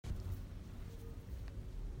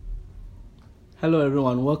Hello,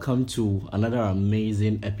 everyone. Welcome to another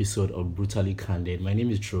amazing episode of Brutally Candid. My name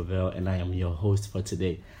is Trovell, and I am your host for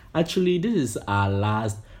today. Actually, this is our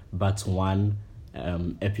last but one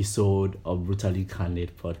episode of Brutally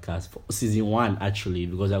Candid podcast for season one, actually,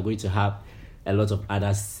 because I'm going to have a lot of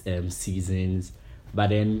other seasons. But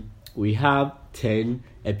then we have 10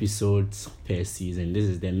 episodes per season. This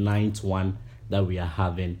is the ninth one that we are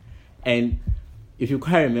having. And if you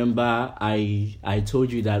quite remember, I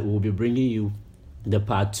told you that we'll be bringing you the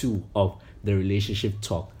part 2 of the relationship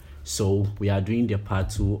talk. So we are doing the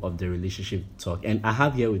part 2 of the relationship talk, and I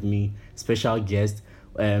have here with me special guests.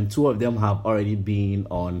 Two of them have already been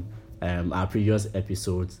on our previous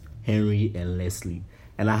episodes, Henry and Leslie,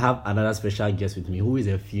 and I have another special guest with me who is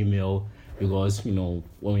a female, because when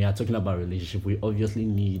we are talking about relationship, we obviously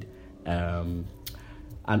need an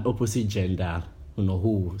opposite gender,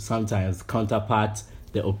 who sometimes counterpart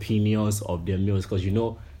the opinions of the males, because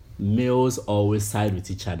males always side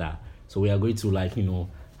with each other. So we are going to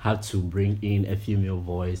have to bring in a female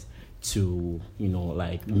voice to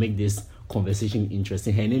make this conversation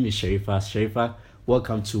interesting. Her name is Sharifa. Sharifa,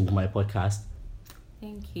 welcome to my podcast.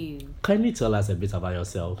 Thank you. Can you tell us a bit about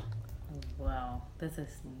yourself? Oh, wow, this is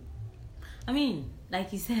me.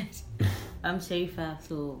 Like you said, I'm Sharifa,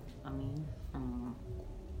 so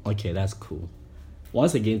Okay, that's cool.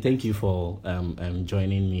 Once again, thank you for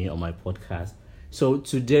joining me on my podcast. So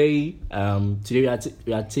today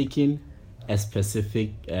we are taking a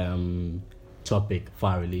specific topic for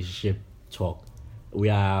our relationship talk. We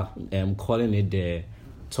are calling it the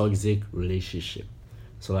toxic relationship.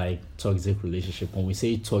 So toxic relationship. When we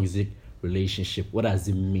say toxic relationship, what does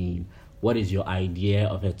it mean? What is your idea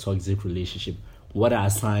of a toxic relationship? What are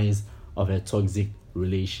signs of a toxic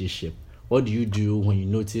relationship? What do you do when you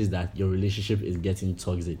notice that your relationship is getting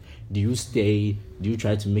toxic? Do you stay? Do you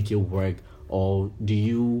try to make it work? Or do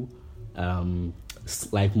you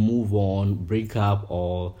move on, break up,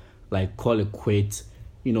 or call it quit?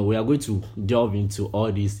 We are going to delve into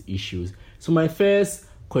all these issues. So my first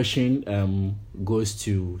question goes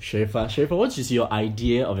to Sharifa. Sharifa, what is your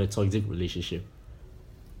idea of a toxic relationship?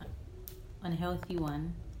 Unhealthy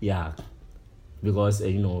one. Yeah, because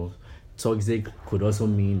toxic could also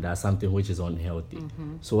mean that something which is unhealthy.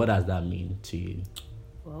 Mm-hmm. So what does that mean to you?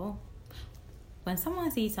 Well, when someone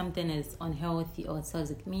says something is unhealthy or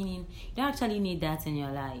toxic, meaning you don't actually need that in your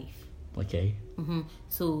life. Okay. Mm-hmm.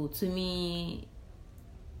 So to me,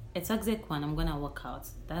 a toxic one, I'm gonna work out.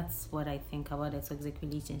 That's what I think about a toxic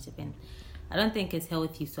relationship, and I don't think it's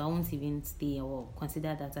healthy. So I won't even stay or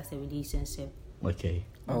consider that as a relationship. Okay.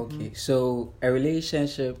 Okay. So a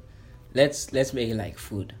relationship, let's make it like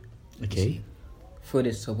food. Okay. Food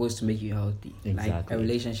is supposed to make you healthy. Exactly. Like a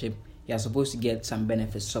relationship, you're supposed to get some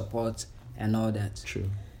benefits, support, and all that. True.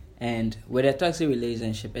 And with a toxic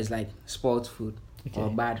relationship, it's like spoiled food or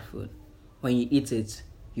bad food. When you eat it,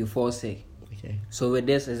 you fall sick. Okay. So with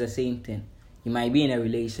this, it's the same thing. You might be in a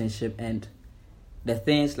relationship and the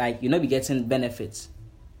things be getting benefits.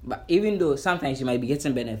 But even though sometimes you might be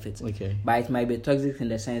getting benefits, but it might be toxic in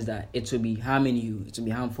the sense that it will be harming you, it will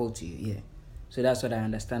be harmful to you. Yeah. So that's what I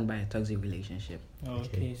understand by a toxic relationship.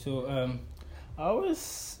 Okay. So I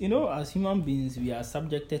always, as human beings, we are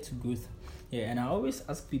subjected to growth. Yeah, and I always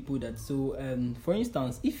ask people that. So, for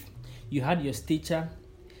instance, if you had your stature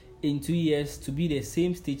in 2 years to be the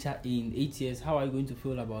same stature in 8 years, how are you going to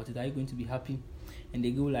feel about it? Are you going to be happy? And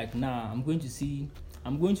they go nah, I'm going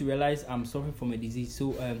to realize I'm suffering from a disease.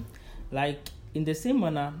 So, in the same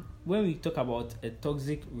manner, when we talk about a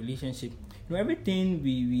toxic relationship, everything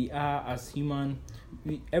we are as human,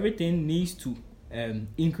 everything needs to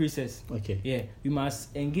increases. Okay. Yeah, we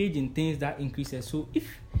must engage in things that increases. So if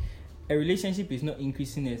a relationship is not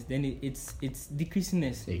increasing us, then it's decreasing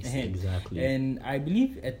us. Exactly. And I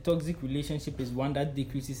believe a toxic relationship is one that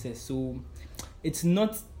decreases us. So it's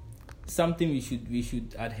not something we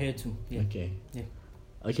should adhere to. Yeah. Okay. Yeah.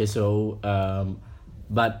 Okay. So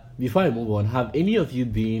but before I move on, have any of you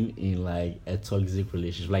been in a toxic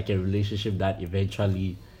relationship, like a relationship that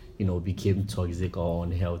eventually became toxic or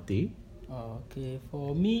unhealthy? Okay,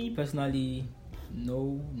 for me personally,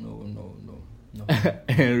 no.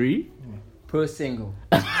 Henry? Pro single.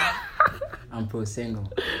 I'm pro single.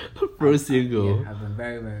 Pro single. Yeah, I've been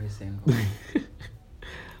very, very single.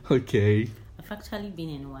 Okay. I've actually been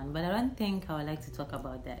in one, but I don't think I would like to talk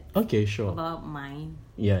about that. Okay, sure. About mine.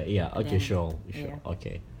 Yeah. Okay, then, sure. Yeah.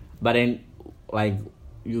 Okay. But then,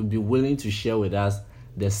 you'll be willing to share with us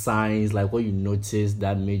the signs, what you noticed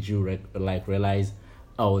that made you realize,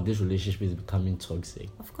 oh, this relationship is becoming toxic.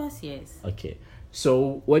 Of course, yes. Okay.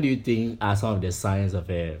 So, what do you think are some of the signs of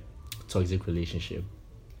a toxic relationship?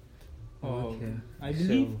 Okay.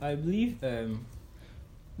 I believe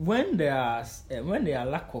when there are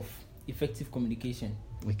lack of effective communication.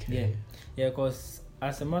 Okay. Yeah, because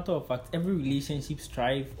as a matter of fact, every relationship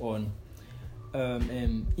strive on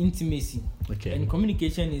intimacy. Okay. And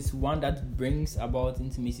communication is one that brings about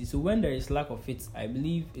intimacy. So when there is lack of it, I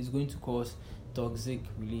believe it's going to cause toxic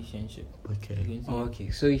relationship.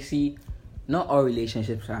 Okay. So you see, not all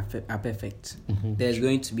relationships are perfect. Mm-hmm. There's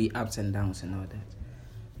going to be ups and downs and all that.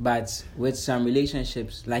 But with some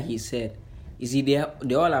relationships, like he said, you see,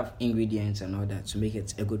 they all have ingredients and all that to make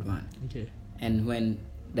it a good one. Okay. And when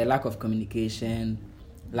the lack of communication,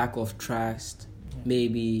 lack of trust,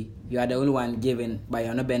 maybe you are the only one giving, but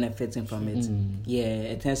you're not benefiting from it. Yeah,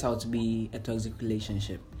 it turns out to be a toxic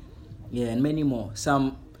relationship. Yeah, and many more.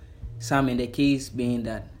 Some in the case being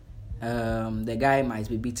that the guy might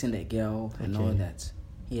be beating the girl and all that.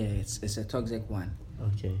 Yeah, it's a toxic one.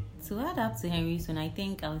 Okay. To add up to Henry's one, I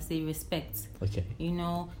think I would say respect. Okay. You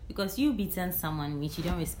know, because you beating someone means you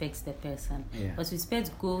don't respect the person. Yeah. But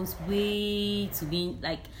respect goes way to being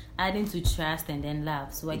like adding to trust and then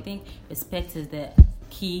love. So I think respect is the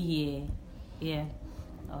key here. Yeah.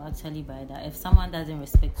 I'll actually buy that. If someone doesn't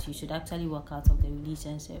respect you, you should actually walk out of the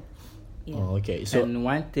relationship. Yeah. Oh, okay. So and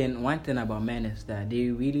one thing about men is that they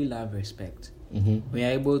really love respect. Mm-hmm. When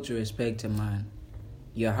you're able to respect a man,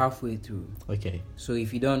 you're halfway through. Okay. So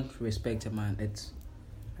if you don't respect a man, it's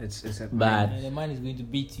a But And the man is going to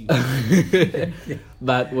beat you.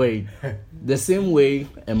 but wait, the same way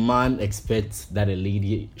a man expects that a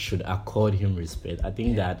lady should accord him respect, I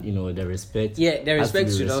think that the respect. Yeah, the has to respect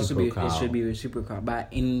be should also be reciprocal. reciprocal.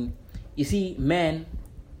 But you see, men,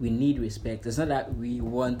 we need respect. It's not that we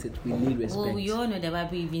want it; we need respect. Well, you all know the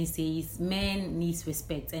Bible even says men needs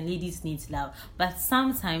respect and ladies needs love. But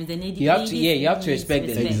sometimes the lady you have to respect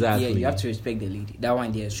the lady. Exactly. Yeah, you have to respect the lady. That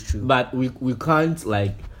one there is true. But we can't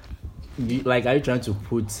like are you trying to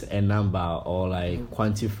put a number or like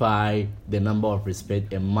quantify the number of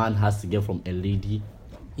respect a man has to get from a lady?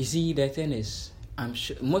 You see, the thing is, I'm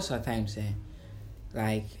sure most of the times,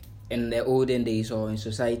 like in the olden days or in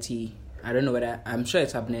society, I don't know whether I'm sure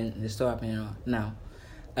it's happening. It's still happening now.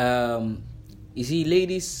 You see,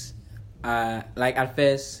 ladies are like at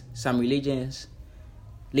first some religions,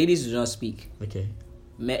 ladies do not speak. Okay.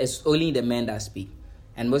 It's only the men that speak,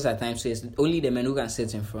 and most of the time, so it's only the men who can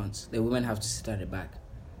sit in front. The women have to sit at the back.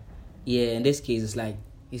 Yeah, in this case, it's like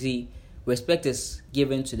you see, respect is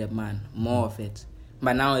given to the man, more of it.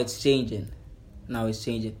 But now it's changing.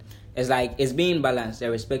 It's like it's being balanced.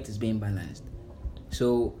 The respect is being balanced.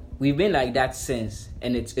 So we've been like that since,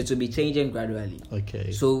 and it will be changing gradually.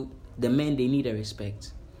 Okay. So the men, they need a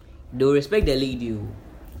respect. They'll respect the lady,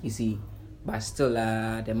 you see, but still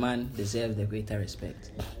the man deserves the greater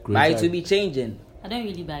respect. But it will be changing. I don't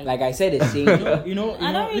really buy Like that. I said, it's changing. I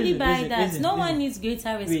don't really buy that. No one needs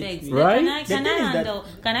greater respect. Wait. Right? Can I handle?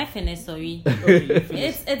 Can I finish? Sorry.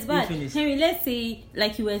 It's bad. Henry, let's say,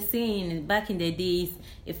 like you were saying, back in the days,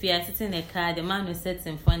 if you are sitting in a car, the man will sit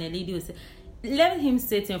in front, the lady will sit. Let him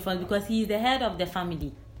sit in front because he is the head of the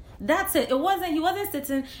family. That's it. He wasn't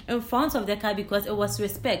sitting in front of the car because it was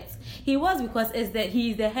respect. He was because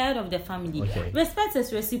he is the head of the family. Okay. Respect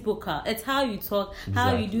is reciprocal. It's how you talk,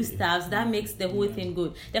 how you do stuff that makes the whole thing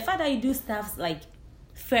good. The fact that you do stuff like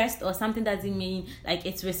first or something doesn't mean like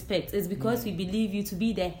it's respect. It's because we believe you to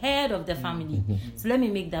be the head of the family. So let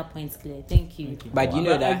me make that point clear. Thank you. But you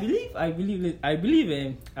know that I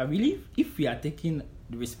believe if we are taking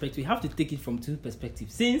the respect, we have to take it from two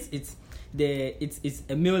perspectives. Since it's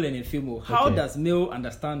a male and a female. How does male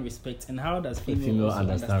understand respect, and how does female also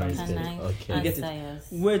understand respect? Okay. You get it?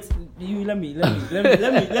 Wait, you let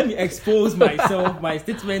me expose myself, my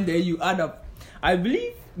statement. There you add up. I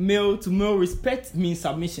believe male to male respect means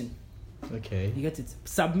submission. Okay. You get it?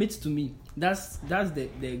 Submit to me. That's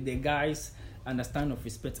the guy's understanding of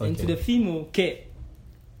respect. Okay. And to the female, care.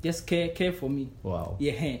 Just care for me. Wow.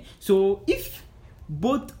 Yeah. So if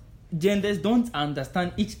both genders don't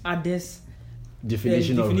understand each other's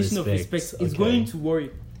definition of respect, it's going to worry.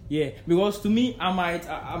 Yeah, because to me, I might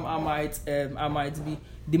be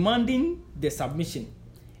demanding the submission,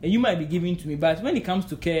 and you might be giving to me. But when it comes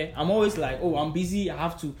to care, I'm always like, oh, I'm busy. I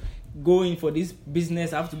have to go in for this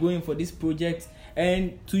business. I have to go in for this project.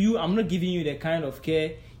 And to you, I'm not giving you the kind of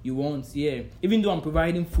care you want. Yeah, even though I'm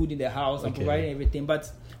providing food in the house, I'm providing everything, but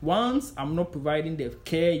once I'm not providing the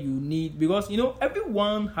care you need, because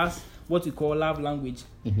everyone has what we call love language.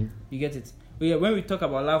 Mm-hmm. You get it? Yeah. When we talk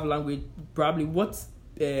about love language, probably what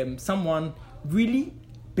someone really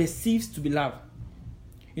perceives to be love.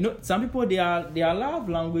 Some people their love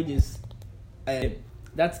language is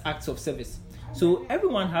that's acts of service. So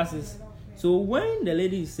everyone has his. So when the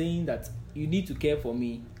lady is saying that you need to care for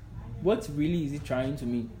me, what really is it trying to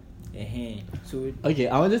mean? So okay,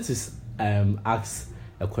 I wanted to ask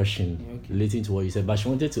a question relating to what you said, but she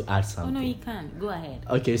wanted to add something. Oh no, you can go ahead.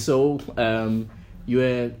 Okay, so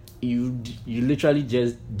you literally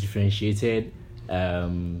just differentiated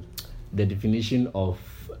the definition of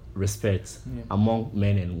respect among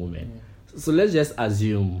men and women. So let's just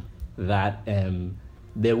assume that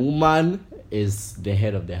the woman is the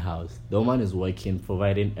head of the house. The woman is working,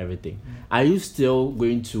 providing everything. Are you still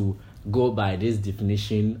going to go by this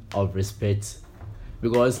definition of respect?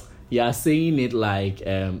 Because you are saying it like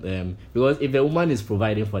because if a woman is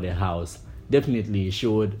providing for the house, definitely she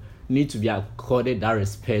would need to be accorded that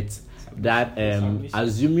respect. That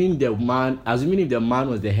assuming if the man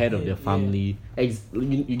was the head of the family,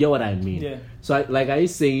 you get what I mean? Yeah. So are you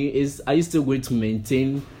saying are you still going to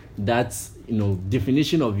maintain that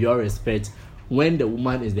definition of your respect when the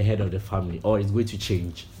woman is the head of the family, or is going to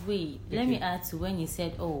change? Wait, let me add to when you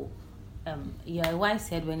said, your wife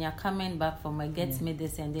said when you're coming back from work, get me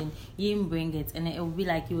this, and then you didn't bring it, and it will be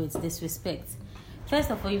like it's disrespect.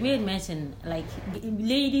 First of all, you made mention like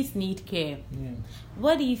ladies need care.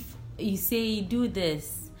 What if you say do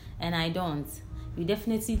this and I don't? You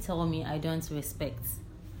definitely tell me I don't respect.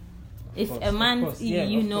 If a man,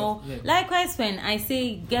 likewise when I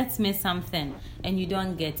say get me something and you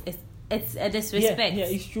don't get, it's a disrespect. Yeah,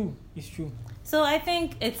 it's true. So I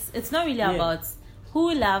think it's not really about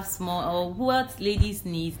who loves more or what ladies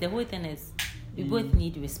need. The whole thing is we both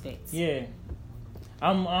need respect. Yeah.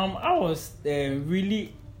 I was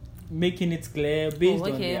really making it clear based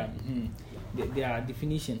on their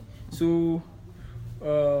definition. So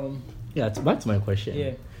back to my question.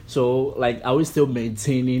 Yeah. So are we still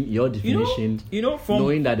maintaining your definition? From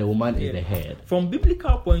knowing that the woman is the head. From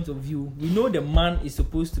biblical point of view, we know the man is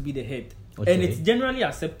supposed to be the head. Okay. And it's generally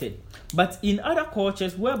accepted. But in other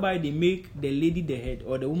cultures whereby they make the lady the head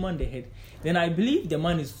or the woman the head, then I believe the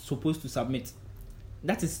man is supposed to submit.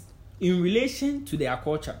 That is in relation to their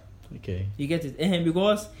culture. Okay. You get it?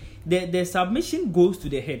 Because the submission goes to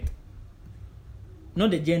the head,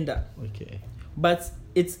 not the gender. Okay. But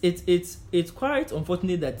it's quite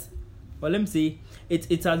unfortunate that, well, let me say,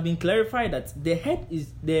 it has been clarified that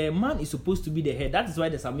the man is supposed to be the head. That is why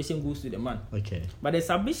the submission goes to the man. Okay. But the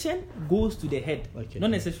submission goes to the head, not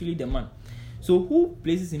necessarily the man. So who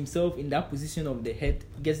places himself in that position of the head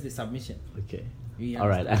gets the submission. Okay. All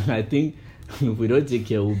right. I think if we don't take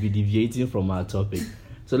care, we'll be deviating from our topic.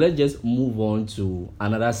 So let's just move on to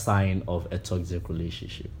another sign of a toxic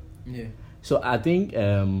relationship. Yeah. So I think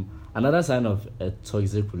another sign of a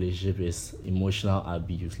toxic relationship is emotional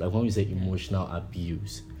abuse. Like when we say emotional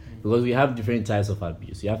abuse, because we have different types of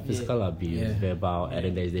abuse. You have physical abuse, verbal, and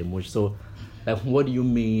then there's the emotion. So, what do you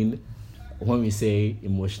mean when we say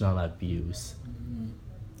emotional abuse?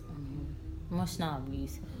 Emotional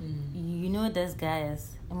abuse. This guy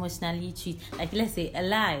is emotionally treated. Like, let's say a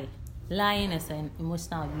lie. Lying is an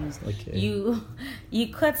emotional abuse. Okay. You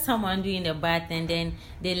caught someone doing a bad thing, then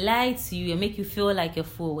they lie to you and make you feel like a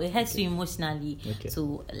fool. It hurts you emotionally. Okay.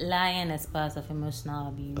 So lying is part of emotional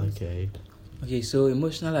abuse. Okay, so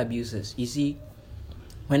emotional abuses. You see,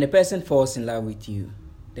 when the person falls in love with you,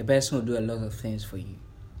 the person will do a lot of things for you.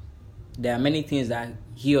 There are many things that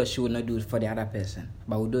he or she will not do for the other person,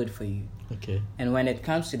 but will do it for you. Okay. And when it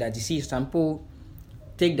comes to that, you see, some people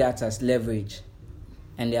take that as leverage,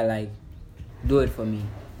 and they're like, do it for me.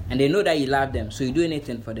 And they know that you love them, so you do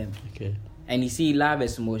anything for them. Okay. And you see, love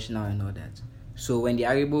is emotional and all that. So when they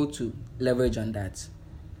are able to leverage on that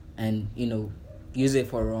and, use it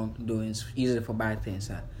for wrongdoings, use it for bad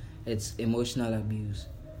things, it's emotional abuse.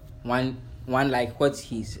 One like what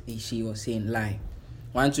she was saying, lie.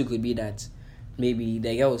 One, two could be that maybe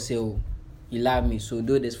the girl will say, oh, you love me, so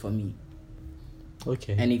do this for me.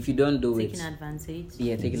 Okay. And if you don't do taking advantage.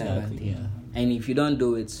 Yeah, taking advantage. Yeah. And if you don't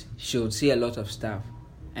do it, she'll say a lot of stuff,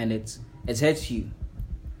 and it hurts you.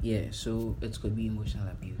 Yeah, so it could be emotional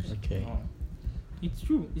abuse. Okay. It's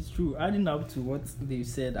true. Adding up to what they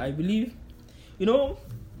said, I believe,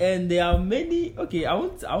 and there are many. Okay, I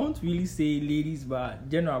won't really say ladies, but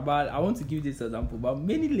general. But I want to give this example. But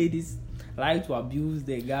many ladies like to abuse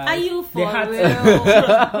the guy. Are you for real?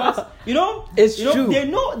 Because, it's true. They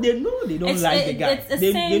know they don't like the guy.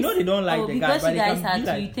 They know they don't like the guy. Because you guys had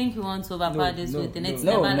to, you think you want to overpower this with, and it's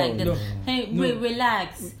never like that. Hey,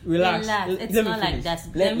 relax. It's not like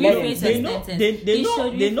that. They know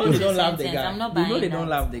they don't love the guy. I'm not buying they know they don't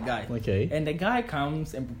love the guy. Okay. And the guy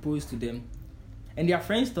comes and proposes to them. And their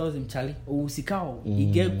friends tells him, Charlie, he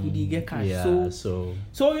get good, he get cash. Yeah, so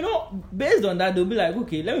based on that, they'll be like,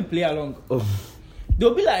 okay, let me play along.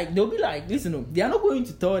 they'll be like, listen, they are not going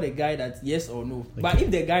to tell the guy that yes or no. Okay. But if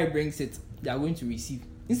the guy brings it, they are going to receive.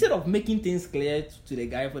 Instead of making things clear to the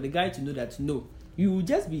guy, for the guy to know that no, you will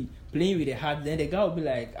just be playing with the heart. Then the guy will be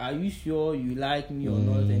like, are you sure you like me or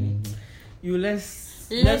not? And you let's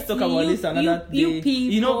talk about this another day. You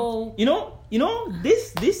people. You know,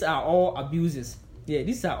 these are all abuses. Yeah,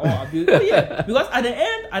 these are all abuses. Oh, yeah, because at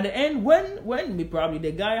the end, when probably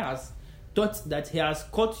the guy has thought that he has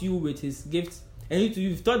caught you with his gifts, and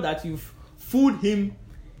you've thought that you've fooled him.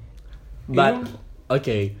 But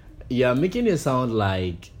okay, you're making it sound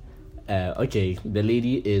like okay, the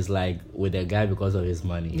lady is like with the guy because of his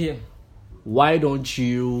money. Yeah. Why don't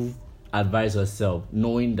you advise yourself,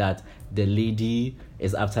 knowing that the lady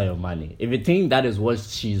is after your money? If you think that is what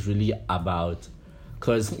she's really about,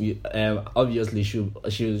 because obviously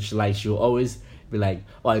she'll always be like,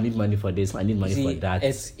 oh, I need money for this, I need money for that.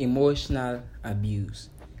 It's emotional abuse.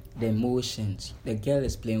 The emotions. The girl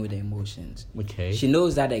is playing with the emotions. Okay. She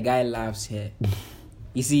knows that the guy loves her.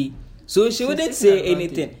 You see, so she wouldn't say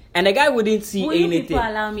anything, and the guy wouldn't see anything. People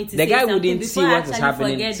allow me to the say guy wouldn't see what is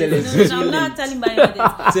happening till it's too I'm late. not telling by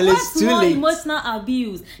this. Till it's What's too more late. emotional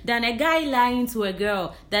abuse than a guy lying to a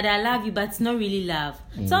girl that I love you, but it's not really love?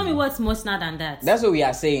 Tell me what's emotional than that. That's what we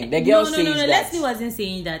are saying. The girl says that. Leslie wasn't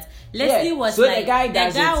saying that. Leslie was so like, the guy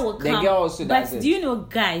does will come. The girl also does but it. do you know,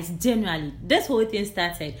 guys, generally, this whole thing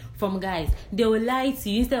started from guys. They will lie to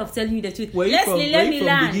you instead of telling you the truth. Leslie, let me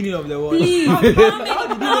land. Beginning of the world? Please. How did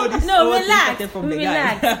you know this? No,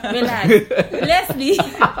 relax. Leslie.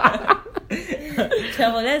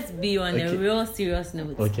 Trevor, let's be on a real serious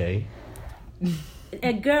note. Okay.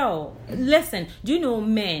 A girl, listen, do you know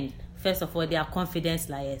men? First of all, they are confidence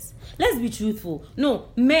liars. Let's be truthful. No,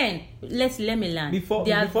 men, let me learn.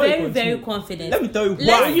 They are very confident. Let me tell you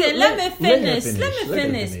why. Let me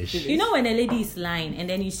finish. You know when a lady is lying and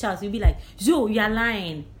then you shout, you'll be like, yo, you're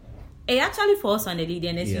lying. It actually falls on the lady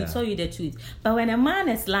and then she'll tell you the truth. But when a man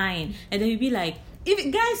is lying and then you'll be like,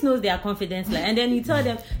 if guys knows they are confidence liars and then you tell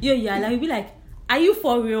them, yo, you're lying, you'll be like, are you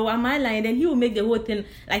for real? Am I lying? Then he will make the whole thing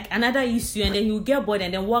like another issue and then he will get bored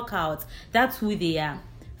and then walk out. That's who they are.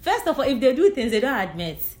 First of all, if they do things, they don't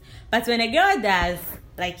admit. But when a girl does,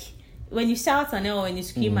 like when you shout on her or when you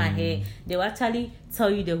scream at her, they will actually tell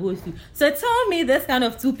you the whole truth. So tell me this kind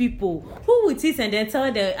of two people who would cheat and then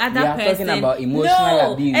tell the other person. We are talking about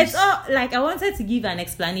emotional abuse. It's all like I wanted to give an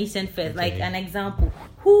explanation first, like an example.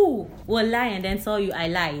 Who will lie and then tell you I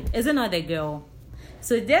lied? Is it not the girl?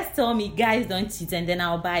 So just tell me guys don't cheat and then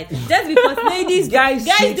I'll buy it. Just because ladies guys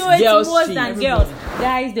cheat, do it more than girls.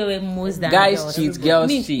 Guys do it more than girls. Guys cheat, girls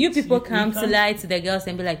cheat. You people come to lie to the girls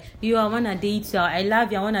and be like, yo, I wanna date you, I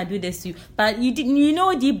love you, I wanna do this to you. But you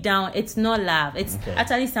know deep down it's not love. It's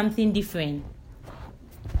actually something different.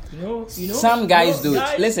 You know, some guys do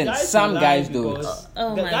it. Listen, some guys do it.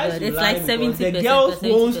 Oh my god, it's like 70%. The girls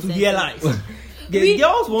want to realize.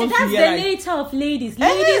 Girls want to hear. That's the nature of ladies.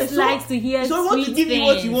 Ladies like to hear so sweet I want to give things. you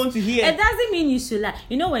what you want to hear. It doesn't mean you should lie.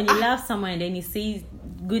 You know when you love someone and then he says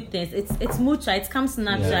good things, it's mutual. It comes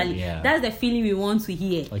naturally. Yeah. That's the feeling we want to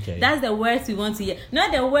hear. Okay. That's the words we want to hear.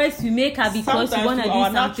 Not the words we make up because sometimes you want to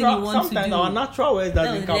do something you want to do. Sometimes our natural words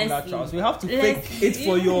doesn't come natural. So we have to fake it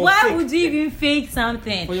for your Why sake. would you even fake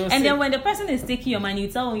something? For your and sake. then when the person is taking your money, you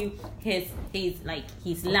tell you he's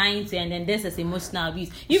lying to you, and then this is emotional abuse.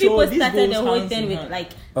 You So people this started goes the whole hand thing in with hand. like.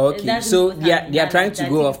 Okay, so they are trying to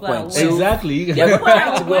go off point. So Exactly. they are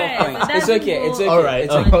trying to go off point. That's It's okay. It's okay. All right.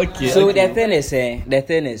 It's okay. Okay. So okay. the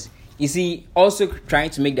thing is, you see, also trying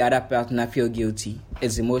to make the other partner feel guilty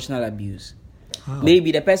is emotional abuse. How?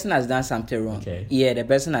 Maybe the person has done something wrong. Okay. Yeah, the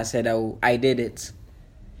person has said, "Oh, I did it."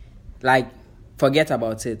 Like, forget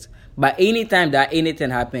about it. But anytime that anything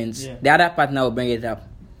happens, the other partner will bring it up.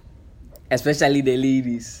 Especially the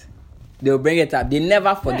ladies, they'll bring it up. They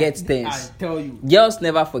never forget things. I tell you, Girls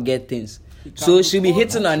never forget things. So she'll be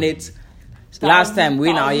hitting on it. Last time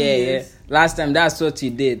we now, yeah. Last time that's what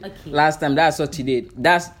you did. Okay. Last time that's what you did.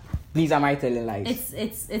 Please, am I telling lies?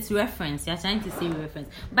 It's reference. You're trying to say reference,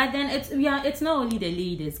 but then it's not only the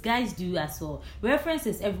ladies. Guys do as well. Reference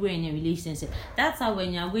is everywhere in a relationship. That's how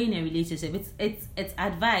when you're going in a relationship, it's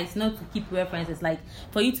advice not to keep references. Like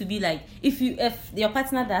for you to be like, if your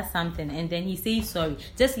partner does something and then he says sorry,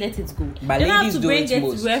 just let it go. But you don't ladies have to do bring it it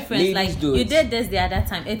most. reference. Ladies like do you it. did this the other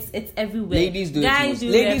time. It's everywhere. Ladies do Guys it most. do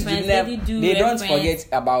Ladies reference. they don't forget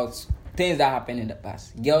about things that happened in the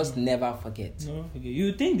past. Girls never forget. No, okay.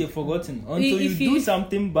 You think they've forgotten until you do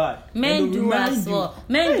something bad. Men do as well.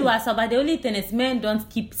 Men do as well, but the only thing is men don't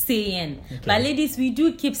keep saying. Okay. But ladies, we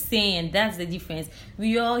do keep saying. That's the difference.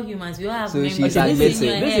 We all humans. We all have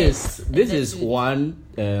memories. This is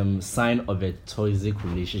one sign of a toxic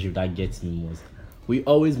relationship that gets me most. we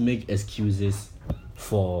always make excuses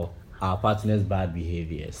for our partner's bad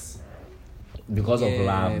behaviors because of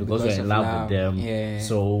love, because we're in love with them. Yeah.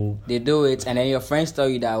 So they do it, and then your friends tell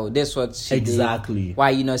you that, oh, this what she exactly did.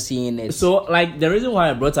 Why are you not seeing it? So like the reason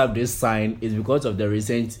why I brought up this sign is because of the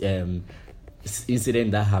recent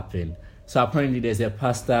incident that happened. So apparently there's a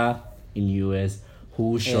pastor in US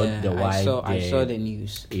who shot the wife. I saw the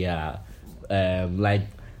news. Yeah. Like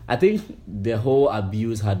I think the whole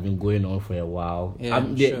abuse had been going on for a while. Yeah,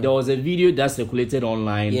 there was a video that circulated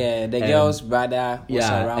online. Yeah, the girl's brother was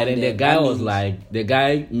around. And then the guy was like, the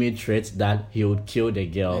guy made threats that he would kill the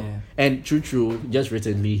girl. Yeah. And true, just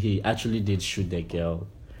recently he actually did shoot the girl.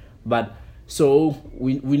 But so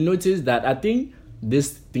we noticed that I think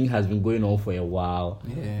this thing has been going on for a while.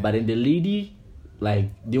 Yeah. But then the lady like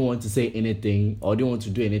didn't want to say anything or didn't want to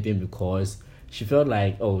do anything because she felt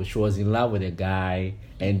like, oh, she was in love with a guy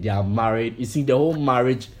and they are married. You see, the whole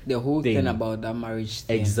marriage thing about that marriage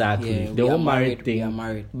thing. Exactly. Yeah, the whole married thing. We are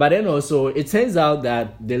married. But then also, it turns out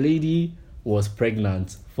that the lady was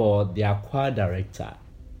pregnant for the choir director.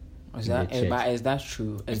 Is that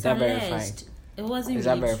true? Is that verified? It wasn't Is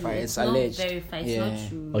really that verified? true. It's alleged. Not verified. It's not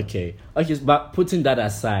true. Okay, but putting that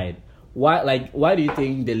aside, why do you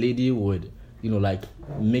think the lady would, like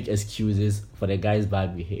make excuses for the guy's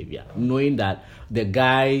bad behavior, knowing that the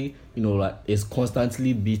guy, like is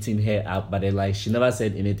constantly beating her up, but then like she never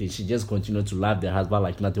said anything. She just continued to love the husband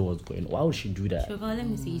like nothing was going on. Why would she do that? Trevor, let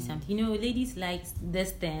me say something. Ladies like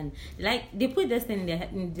this thing. Like they put this thing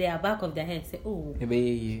in their back of their head. Say, oh,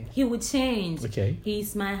 he would change. Okay,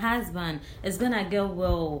 he's my husband. It's gonna get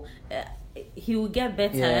well. He will get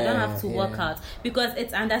better. I don't have to work out, because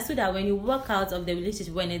it's understood that when you work out of the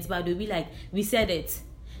relationship when it's bad, we'll be like, we said it.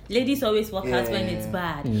 Ladies always work out when it's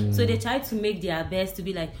bad. So they try to make their best to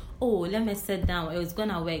be like, oh, let me sit down, it's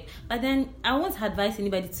gonna work. But then I won't advise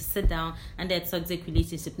anybody to sit down and their toxic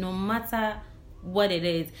relationship, no matter what it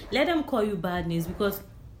is. Let them call you bad news, because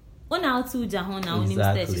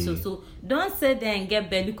exactly. So don't sit there and get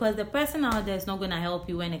bad, because the person out there is not gonna help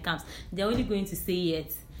you when it comes. They're only going to say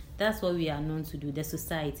it. That's what we are known to do, the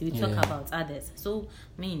society. We talk about others. So,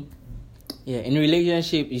 in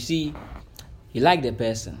relationship, you see, you like the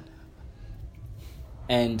person.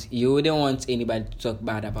 And you wouldn't want anybody to talk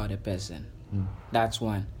bad about the person. That's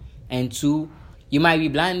one. And two, you might be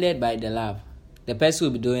blinded by the love. The person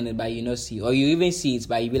will be doing it, but you not see. Or you even see it,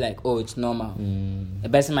 but you be like, oh, it's normal. The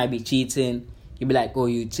person might be cheating. You be like, oh,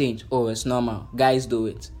 you change. Oh, it's normal. Guys do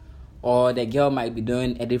it. Or the girl might be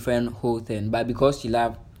doing a different whole thing. But because you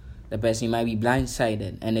love the person, you might be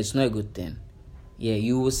blindsided, and it's not a good thing. Yeah,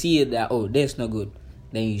 you will see it that, oh, that's not good.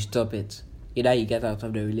 Then you stop it. Either you get out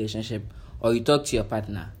of the relationship or you talk to your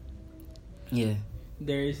partner. Yeah.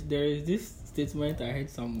 There is this statement I heard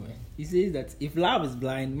somewhere. It says that if love is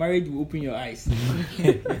blind, marriage will open your eyes.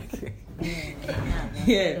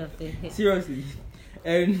 Yeah. Seriously.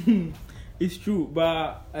 And it's true.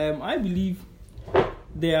 But I believe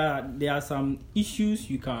there are some issues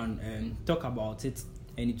you can talk about it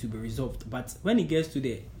and it to be resolved. But when it gets to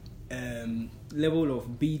the level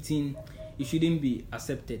of beating, it shouldn't be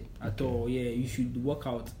accepted at all. Yeah, you should work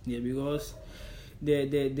out. Yeah, because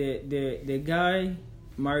the guy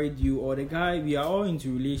married you, or the guy, we are all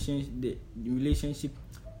into relationship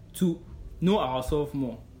to know ourselves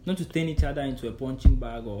more, not to turn each other into a punching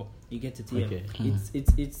bag, or you get it here. Okay.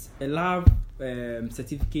 It's a love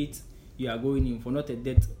certificate you are going in for, not a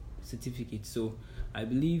death certificate. So I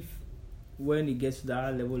believe when it gets to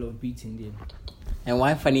that level of beating them. And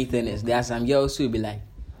one funny thing is, there are some girls who will be like,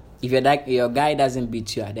 if your guy doesn't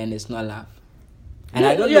beat you, then it's not love. And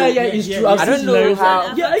I don't know. Yeah, it's true. I don't know how.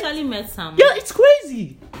 I've actually met some. Yeah, it's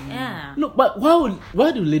crazy. Yeah. No, but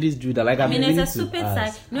why do ladies do that? Like, I mean, it's a stupid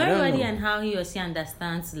side. Not everybody and how he or she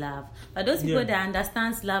understands love. But those people that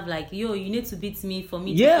understands love, like, yo, you need to beat me for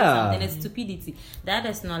me to do something, it's stupidity. That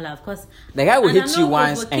is not love. Because the guy will hit you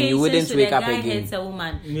once and you wouldn't wake up again. The guy hits a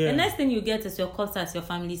woman. Yeah. The next thing you get is your cost at your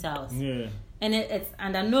family's house. Yeah. And it's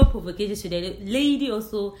under no provocation should the lady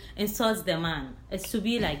also insults the man. It should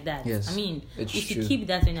be like that. Yes, I mean, you should true. keep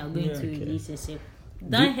that when you're going to a relationship.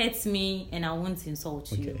 Don't hurt me and I won't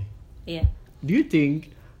insult you. Yeah. Do you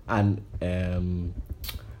think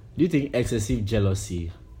excessive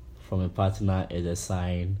jealousy from a partner is a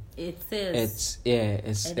sign? It is.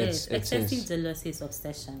 It's excessive jealousy is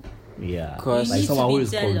obsession. Yeah, because like someone who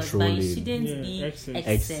is jealous, controlling. but it shouldn't be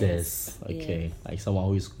excess. Okay, like someone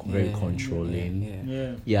who is very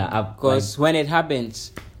controlling. Because when it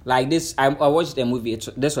happens like this, I watched a movie.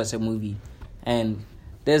 This was a movie, and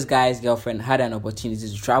this guy's girlfriend had an opportunity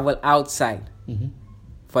to travel outside. Mm-hmm.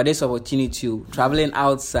 For this opportunity, traveling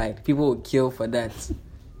outside, people would kill for that.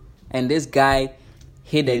 And this guy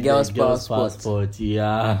hit the girl's passport.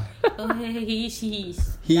 Yeah. Oh, he.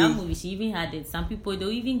 That movie, she even had it. Some people,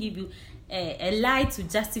 they'll even give you a lie to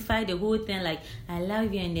justify the whole thing, like, I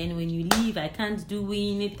love you, and then when you leave, I can't do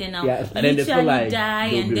anything. I'll and then they feel like die,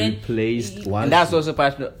 and then replaced. And that's also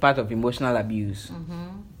part of emotional abuse. Mm-hmm.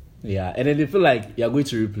 Yeah, and then they feel like you're going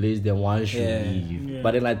to replace them once you leave. Yeah.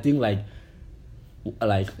 But then I think like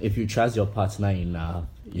if you trust your partner enough,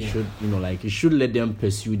 you should, you should let them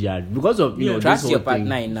pursue their, because of trust your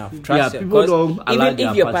partner enough. Trust people don't allow even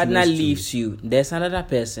if your partner leaves you, there's another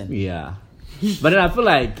person. Yeah, but then I feel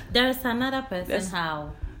like there's another person.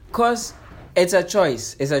 How? Cause it's a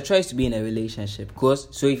choice. It's a choice to be in a relationship.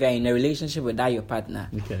 So if you're in a relationship without your partner,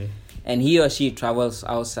 and he or she travels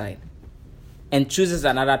outside and chooses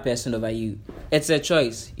another person over you, it's a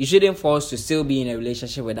choice. You shouldn't force to still be in a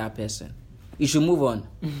relationship with that person. You should move on.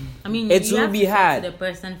 I mean, it will be hard. To the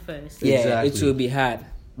person first. Yeah, exactly. It will be hard.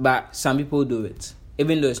 But some people do it.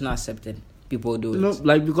 Even though it's not accepted, people do it.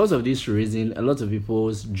 Like because of this reason, a lot of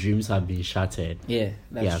people's dreams have been shattered. Yeah,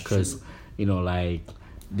 that's because like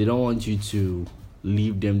they don't want you to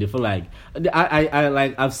leave them. They feel like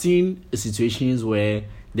I've seen situations where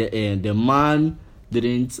the man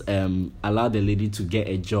didn't allow the lady to get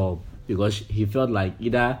a job because he felt like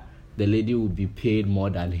either the lady would be paid more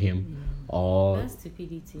than him, or that's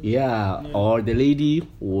stupidity. Yeah, or the lady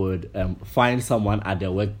would find someone at the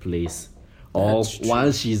workplace, or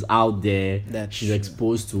once she's out there, she's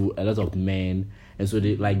exposed to a lot of men, and so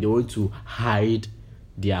they want to hide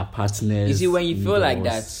their partners. You see, when you feel like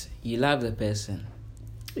that, you love the person.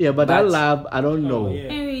 Yeah, but that love, I don't know.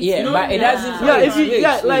 But it doesn't.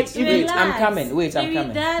 I'm coming.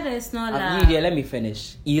 That is not love. Let me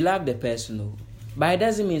finish. You love the person, but it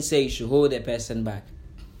doesn't mean say you should hold the person back.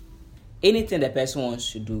 Anything the person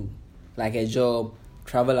wants to do, like a job,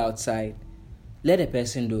 travel outside, let the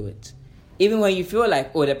person do it. Even when you feel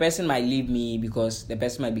like, the person might leave me because the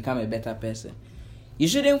person might become a better person, you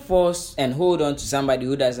shouldn't force and hold on to somebody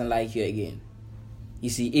who doesn't like you again. You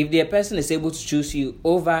see, if the person is able to choose you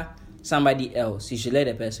over somebody else, you should let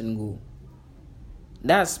the person go.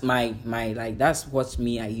 That's that's what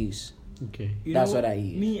I use. Okay. That's what I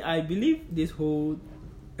use. Me, I believe this whole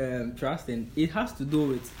trust thing, it has to do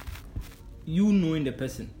with you knowing the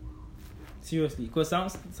person. Seriously, because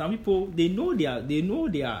some people, they know they are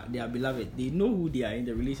beloved. They know who they are in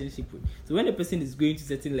the relationship with. So when the person is going to a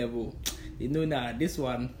certain level, they know now this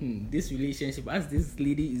relationship, as this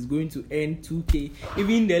lady is going to earn 2K,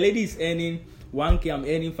 even the lady is earning 1K, I'm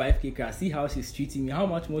earning 5K. See how she's treating me. How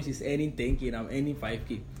much more she's earning 10K and I'm earning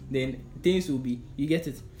 5K. Then things will be, you get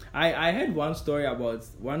it. I heard one story about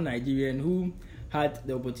one Nigerian who had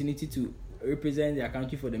the opportunity to represent their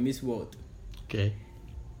country for the Miss World. Okay.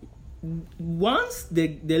 Once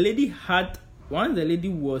the lady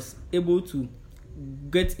was able to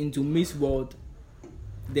get into Miss World,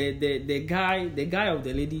 the guy of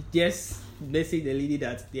the lady just messaged the lady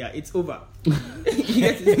that it's over.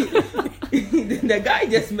 The guy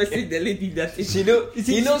just messaged the lady that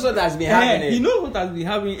he knows what has been happening. He knows what has been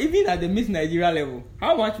happening, even at the Miss Nigeria level.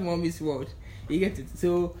 How much more Miss World? You get it?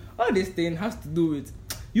 So all this thing has to do with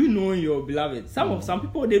you knowing your beloved. Some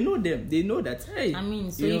people, they know them. They know that, hey. I mean,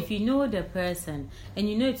 so if you know the person and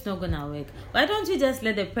you know it's not gonna work, why don't you just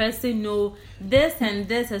let the person know this and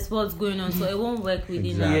this is what's going on, so it won't work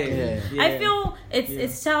within you. I feel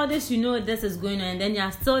it's childish. You know this is going on, and then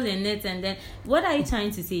you're still in it, and then what are you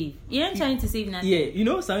trying to save? You ain't trying to save nothing.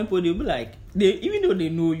 Yeah, some people, they'll be like, even though they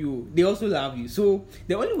know you, they also love you. So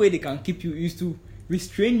the only way they can keep you is to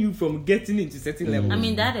restrain you from getting into certain levels. I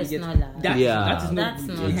mean, that is not love. That is not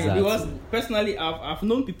exactly. Because personally, I've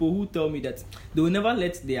known people who tell me that they will never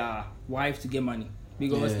let their wives to get money.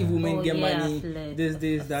 Because if women get money,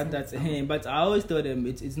 that. But I always tell them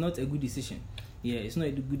it's not a good decision. Yeah, it's not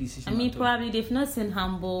a good decision. I mean, probably they've not seen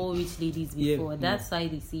humble rich ladies before. That's why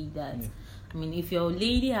they see that. Yeah. I mean, if your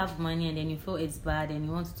lady have money and then you feel it's bad and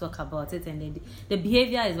you want to talk about it and then the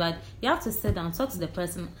behavior is bad, you have to sit down, talk to the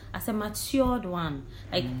person as a matured one.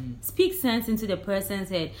 Like, speak sense into the person's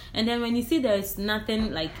head. And then when you see there is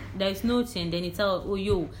nothing, like, there is no change, then you tell,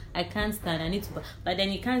 I can't stand, I need to, but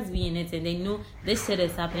then you can't be in it, and then you know this shit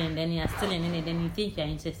is happening, and then you're still in it, and then you think you're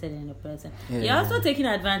interested in the person. You're also taking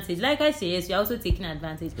advantage. Like I say, yes, you're also taking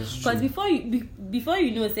advantage. Because before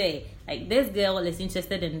you know, say, like, this girl is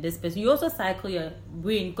interested in this person, you also cycle your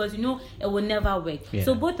brain because you know it will never work.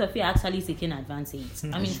 So both of you are actually taking advantage.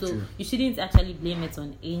 I mean, so you shouldn't actually blame it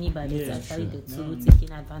on anybody. It's actually the two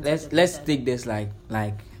taking advantage. Let's take this like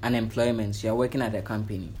unemployment. You're working at a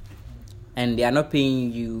company and they are not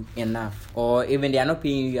paying you enough, or even they are not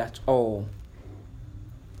paying you at all.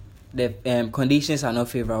 The conditions are not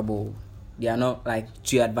favorable. they are not like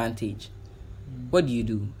to your advantage, what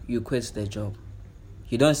do? You quit the job.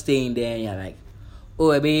 You don't stay in there and you're like,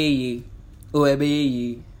 oh,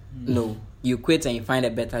 no, you quit and you find a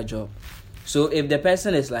better job. So if the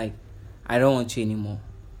person is like, I don't want you anymore,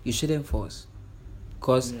 you shouldn't force.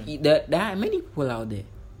 Because there are many people out there.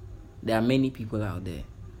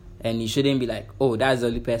 And you shouldn't be like, oh, that's the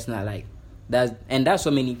only person I like. That's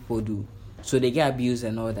what many people do. So they get abused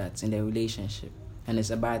and all that in their relationship. And it's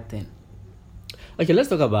a bad thing. Okay, let's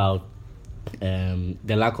talk about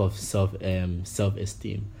the lack of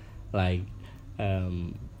self-esteem. Like,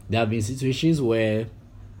 there have been situations where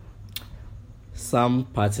some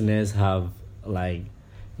partners have, like,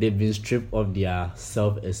 they've been stripped of their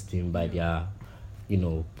self-esteem by their,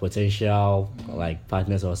 potential, like,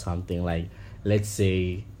 partners or something. Like, let's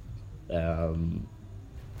say, let's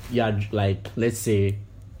say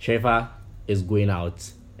Shrefa is going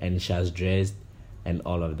out and she has dressed and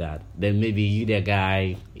all of that. Then maybe you, the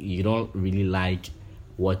guy, you don't really like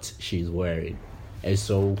what she's wearing. And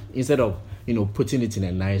so instead of, putting it in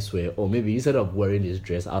a nice way, or maybe instead of wearing this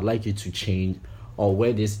dress, I'd like you to change or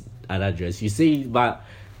wear this other dress. You say, but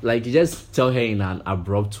like you just tell her in an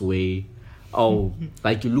abrupt way, oh,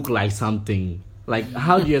 like you look like something. Like,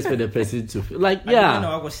 how do you expect the person to feel? Like,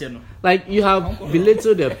 yeah, like you have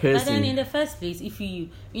belittled the person. But then in the first place, if you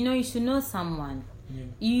should know someone.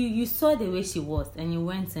 You saw the way she was and you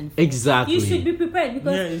went and exactly. You should be prepared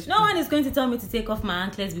because no one is going to tell me to take off my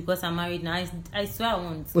anklets because I'm married now. I swear I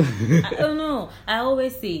won't. I don't know. I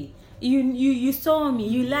always say you saw me,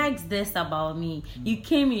 you liked this about me, you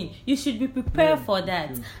came in, you should be prepared for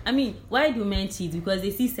that. I mean, why do men cheat? Because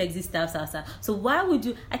they see sexy stuff outside. So why would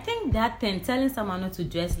you? I think that thing, telling someone not to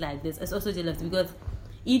dress like this, is also jealous because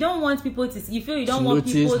you don't want people to see. You feel you don't want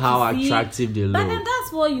people to see. Notice how attractive they look. But then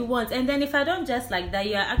that's what you want. And then if I don't dress like that,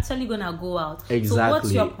 you're actually gonna go out. Exactly. So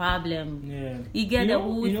what's your problem? Yeah. You get the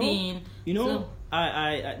whole thing. No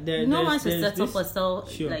one should settle for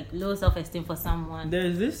low self-esteem for someone.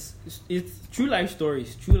 There's this. It's true life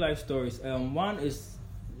stories. One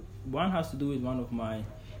has to do with one of my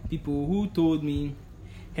people who told me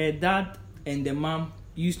her dad and the mom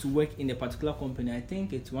used to work in a particular company. I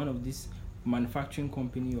think it's one of these manufacturing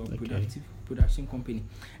company or production company,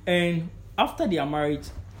 and after they are married,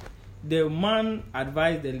 the man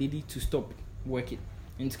advised the lady to stop working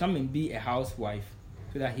and to come and be a housewife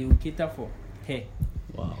so that he will cater for her.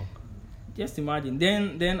 Wow. Just imagine.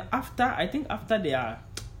 Then after they are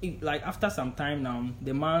after some time now,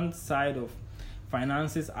 the man's side of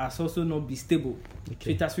finances has also not be stable. So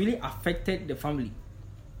it has really affected the family.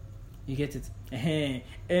 You get it? And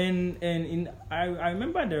I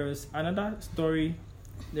remember there is another story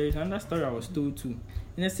I was told too.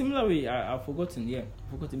 In a similar way, I've forgotten,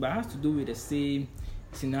 but it has to do with the same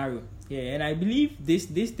scenario. Yeah, and I believe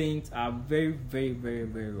these things are very, very, very,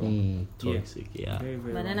 very wrong. Toxic, yeah. Very,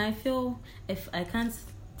 very but wrong. then I feel if I can't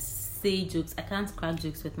say jokes, I can't crack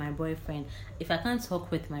jokes with my boyfriend, if I can't talk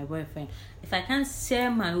with my boyfriend, if I can't share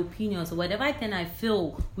my opinions or whatever thing I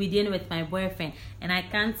feel within with my boyfriend, and I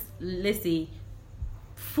can't, let's say,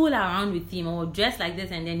 fool around with him or dress like this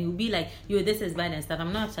and then he'll be like, yo, this is bad and stuff,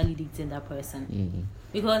 I'm not actually dating that person.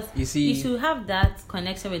 Because you should have that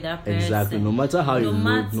connection with that person. Exactly. No matter how you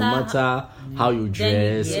look, no matter how you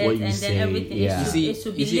dress, what you say. Everything. Yeah.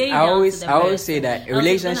 I always say that a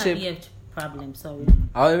relationship problem. Sorry.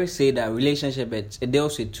 I always say that relationship it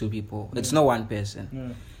deals with two people. It's not one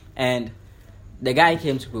person. And the guy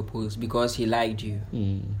came to propose because he liked you,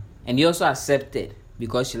 and he also accepted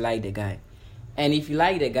because you like the guy. And if you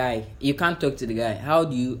like the guy, you can't talk to the guy. How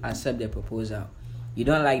do you accept the proposal? You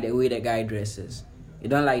don't like the way the guy dresses. You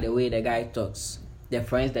don't like the way the guy talks. The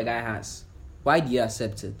friends the guy has. Why do you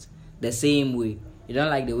accept it? The same way. You don't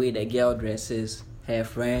like the way the girl dresses, her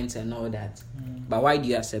friends and all that. But why do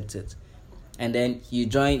you accept it? And then you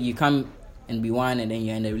come and be one, and then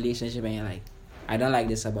you're in a relationship and you're like, I don't like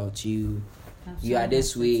this about you. You are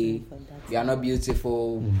this way. You are not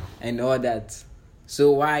beautiful and all that.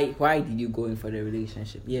 So why did you go in for the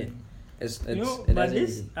relationship? Yeah. This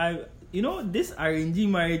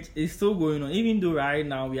arranging marriage is still going on, even though right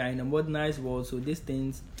now we are in a modernized world, so these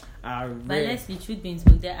things are but let's be truth being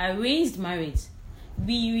spoken, the arranged marriage,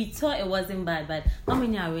 we thought it wasn't bad, but how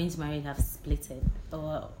many arranged marriage have splitted?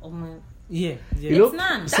 It's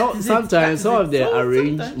none. Sometimes some of the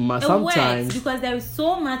arranged sometimes because there is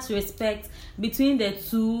so much respect between the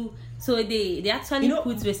two. So they actually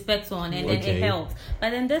put respect on and then it helps. But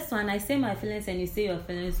then this one, I say my feelings and you say your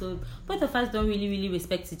feelings. So both of us don't really, really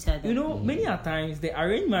respect each other. Many a times the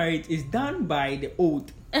arranged marriage is done by the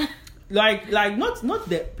old. like not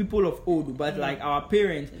the people of old, but like our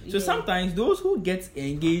parents. So sometimes those who get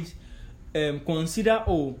engaged consider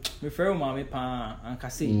me friend mommy pa and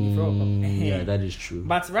kasi yeah, that is true.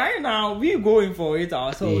 But right now we going for it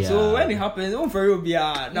ourselves. So when it happens, don't for you be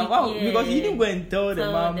now because you didn't go and tell the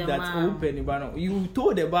mom that open, but you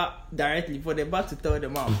told the bar directly for the bar to tell the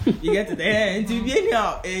mom. You get to the end to be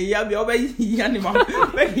anyhow. Yeah, be always animal.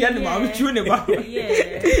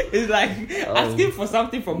 It's like asking for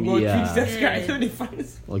something from God, Jesus Christ. So the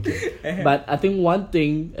fans. Okay, but I think one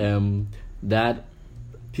thing that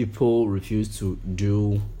people refuse to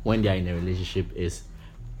do when they are in a relationship is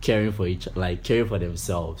caring for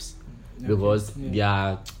themselves, because they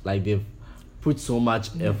are like they've put so much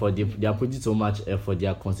effort. They are putting so much effort. They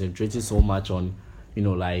are concentrating so much on,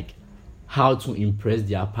 like how to impress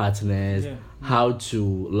their partners, how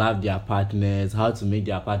to love their partners, how to make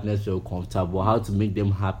their partners feel comfortable, how to make them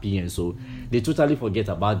happy, and so they totally forget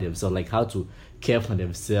about themselves, like how to care for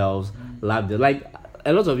themselves, love them. Like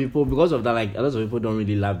a lot of people, because of that, like a lot of people don't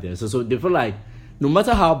really love them. So they feel like no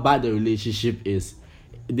matter how bad the relationship is,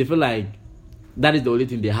 they feel like that is the only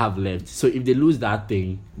thing they have left. So if they lose that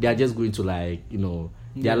thing, they are just going to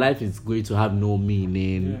their life is going to have no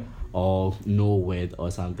meaning or no worth or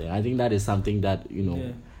something. I think that is something that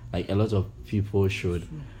like a lot of people should,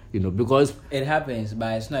 because it happens,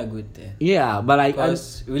 but it's not a good thing. Yeah, but like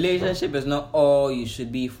because relationship is not all you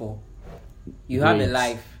should be for. You have a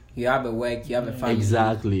life. You have a work, you have a family.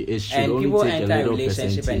 Exactly. It should and only people take enter a little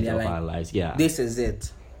relationship and they're of like, our lives. Yeah. This is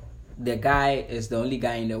it. The guy is the only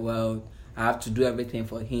guy in the world. I have to do everything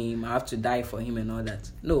for him. I have to die for him and all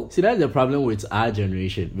that. No. See, that's the problem with our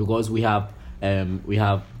generation, because we have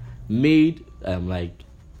made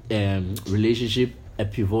relationship a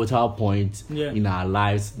pivotal point in our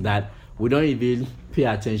lives that we don't even pay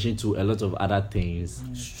attention to a lot of other things.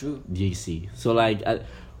 It's true. Do you see? So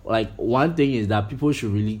like one thing is that people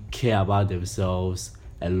should really care about themselves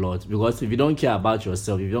a lot, because if you don't care about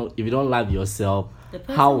yourself, if you don't love yourself,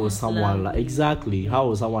 how will someone how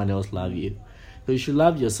will someone else love you? So you should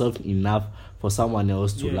love yourself enough for someone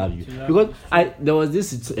else to love you. Because there was this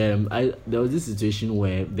situation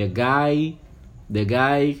where the guy's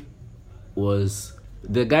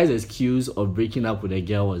excuse of breaking up with a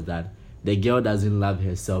girl was that the girl doesn't love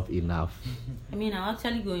herself enough. I mean, I'm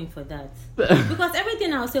actually going for that. Because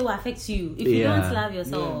everything I'll say will affect you. If you don't love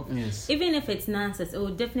yourself, even if it's nonsense, it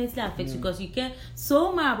will definitely affect you, because you care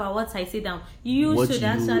so much about what I say down. You should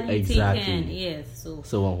actually take care. Yes.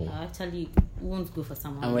 So I actually won't go for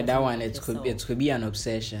someone. And with that one, it could be an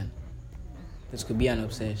obsession. It could be an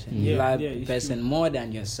obsession. You love the person more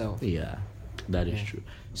than yourself. Yeah, that is true.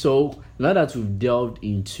 So now that we've delved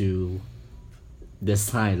into the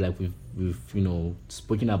signs, like we've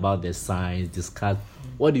spoken about the signs, discussed,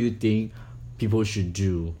 what do you think people should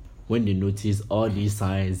do when they notice all these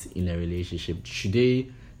signs in a relationship? Should they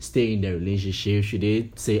stay in the relationship? Should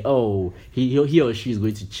they say, oh, he or she is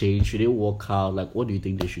going to change? Should they walk out? Like, what do you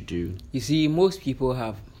think they should do? You see, most people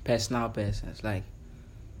have personal persons. Like,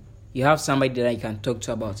 you have somebody that you can talk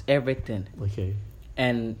to about everything. Okay.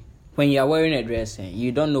 And when you are wearing a dress,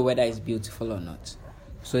 you don't know whether it's beautiful or not.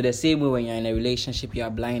 So the same way when you're in a relationship, you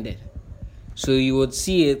are blinded. So you would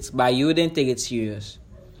see it, but you wouldn't take it serious.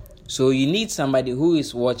 So you need somebody who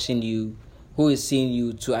is watching you, who is seeing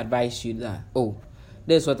you, to advise you that, oh,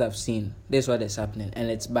 this is what I've seen, this is what is happening,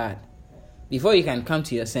 and it's bad. Before you can come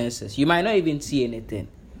to your senses, you might not even see anything.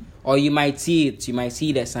 Or you might see it, you might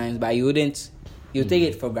see the signs, but you take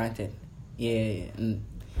it for granted. Yeah.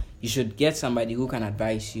 You should get somebody who can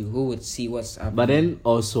advise you, who would see what's happening. But then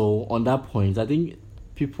also, on that point, I think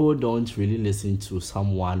people don't really listen to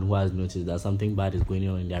someone who has noticed that something bad is going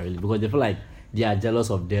on in their relationship, because they feel like they are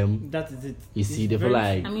jealous of them. That is it. You see, they feel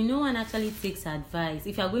like... I mean, no one actually takes advice.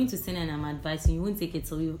 If you are going to sin and I'm advising, you won't take it,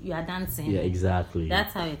 so you are dancing. Yeah, exactly.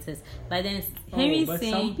 That's how it is. But then Henry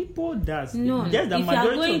saying... some people does. No, just the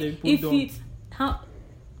majority of the people don't.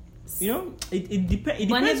 It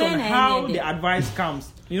depends on how the advice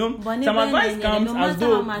comes. Some advice comes as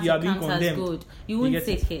though you are being condemned. You won't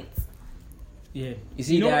take it. Yeah. You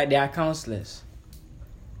see, there are counselors.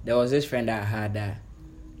 There was this friend I had that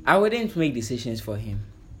I wouldn't make decisions for him,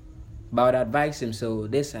 but I would advise him, so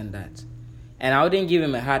this and that. And I wouldn't give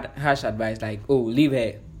him a harsh advice like, oh, leave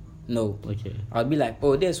her. No. Okay. I would be like,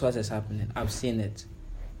 oh, this is what is happening. I've seen it.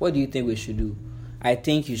 What do you think we should do? I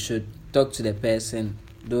think you should talk to the person,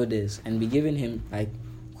 do this, and be giving him like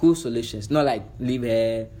cool solutions. Not like leave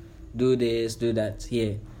her, do this, do that.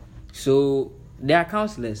 Yeah. So there are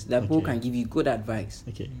counselors that who can give you good advice.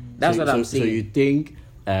 Okay. That's what I'm saying. So you think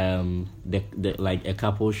the like a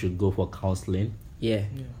couple should go for counseling? Yeah.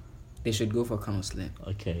 They should go for counseling.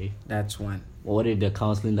 Okay. That's one. What if the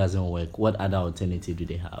counseling doesn't work? What other alternative do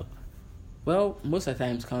they have? Well, most of the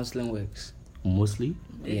times counseling works. Mostly?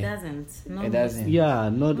 It doesn't. No, it doesn't. Yeah,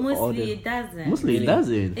 not mostly it doesn't. Mostly it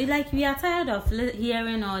doesn't. It's like we are tired of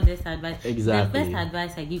hearing all this advice. Exactly. The best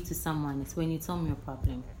advice I give to someone is when you tell me your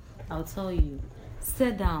problem, I'll tell you,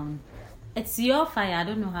 sit down. It's your fire. I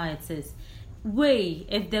don't know how it is. Wait,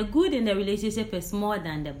 if the good in the relationship is more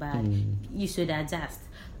than the bad, you should adjust.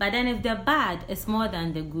 But then if the bad is more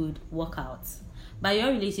than the good, work out. By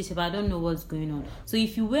your relationship, I don't know what's going on. So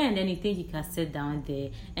if you wait and then you think you can sit down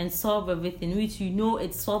there and solve everything, which you know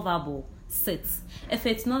it's solvable, sit. If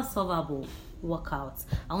it's not solvable, work out.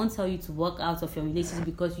 I won't tell you to work out of your relationship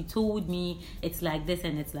because you told me it's like this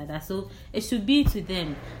and it's like that. So it should be to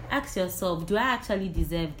them. Ask yourself, do I actually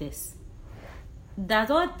deserve this?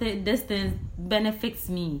 Does all this thing benefits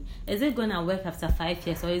me? Is it gonna work after 5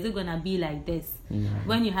 years, or is it gonna be like this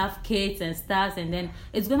when you have kids and stars, and then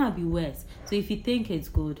it's gonna be worse? So if you think it's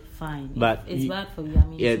good, fine. But if it's bad for you. I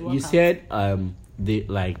mean, yeah, you said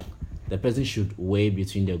the person should weigh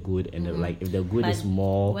between the good and the, like if the good is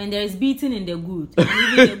more. When there is beating in the good, and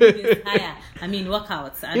even the good is higher, I mean, work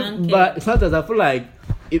out. I don't care. But sometimes I feel like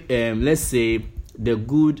if let's say the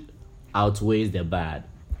good outweighs the bad.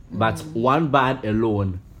 But one bad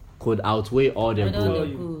alone could outweigh all the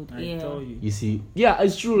good. I tell you. You see, yeah,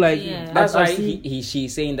 it's true. Like that's why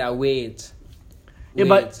she's saying that wait. Yeah,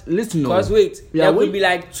 but listen, because there could be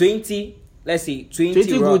like 20. Let's say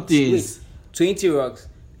 20 rocks. Good things. 20 rocks.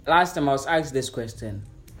 Last time I was asked this question,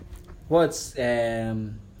 what's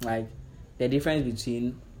like the difference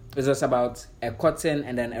between? It was about a cotton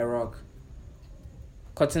and then a rock.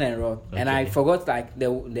 Cotton and rock, and I forgot like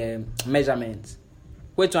the measurements.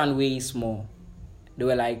 Which one weighs more? They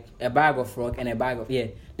were like a bag of rock and a bag of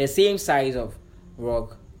the same size of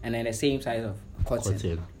rock and then the same size of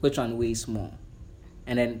cotton. Which one weighs more?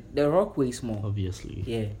 And then the rock weighs more. Obviously.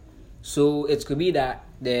 Yeah. So it could be that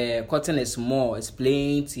the cotton is more, it's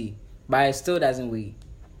plenty, but it still doesn't weigh.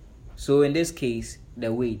 So in this case,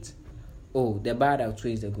 the weight, the bad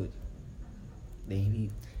outweighs the good.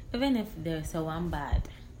 Even if there's a one bad,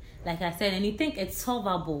 like I said, and you think it's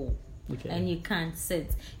solvable. And you can't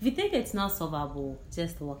sit. If you think it's not solvable,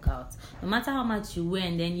 just walk out. No matter how much you weigh,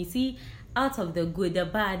 and then you see out of the good, the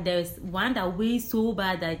bad, there's one that weighs so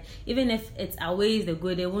bad that even if it outweighs the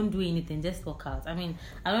good, they won't do anything. Just walk out. I mean,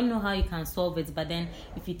 I don't know how you can solve it, but then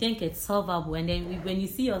if you think it's solvable, and then when you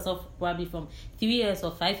see yourself probably from 3 years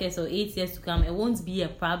or 5 years or 8 years to come, it won't be a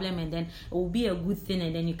problem, and then it will be a good thing,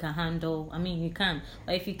 and then you can handle. I mean, you can.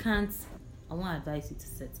 But if you can't, I won't advise you to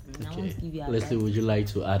sit. I won't give you advice. Leslie, would you like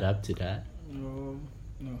to add up to that? No.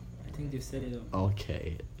 I think they've set it up.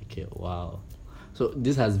 Okay. Wow. So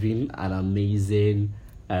this has been an amazing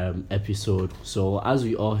episode. So as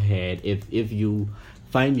we all heard, if you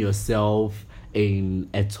find yourself in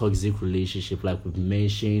a toxic relationship, like we've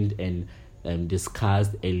mentioned and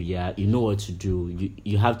discussed earlier, you know what to do.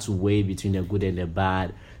 You have to weigh between the good and the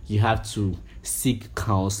bad. You have to seek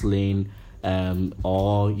counseling.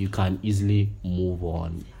 Or you can easily move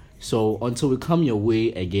on. So until we come your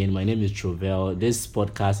way again, my name is Trovell. This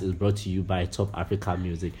podcast is brought to you by Top Africa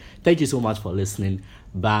Music. Thank you so much for listening.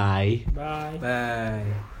 Bye. Bye. Bye.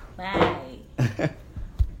 Bye.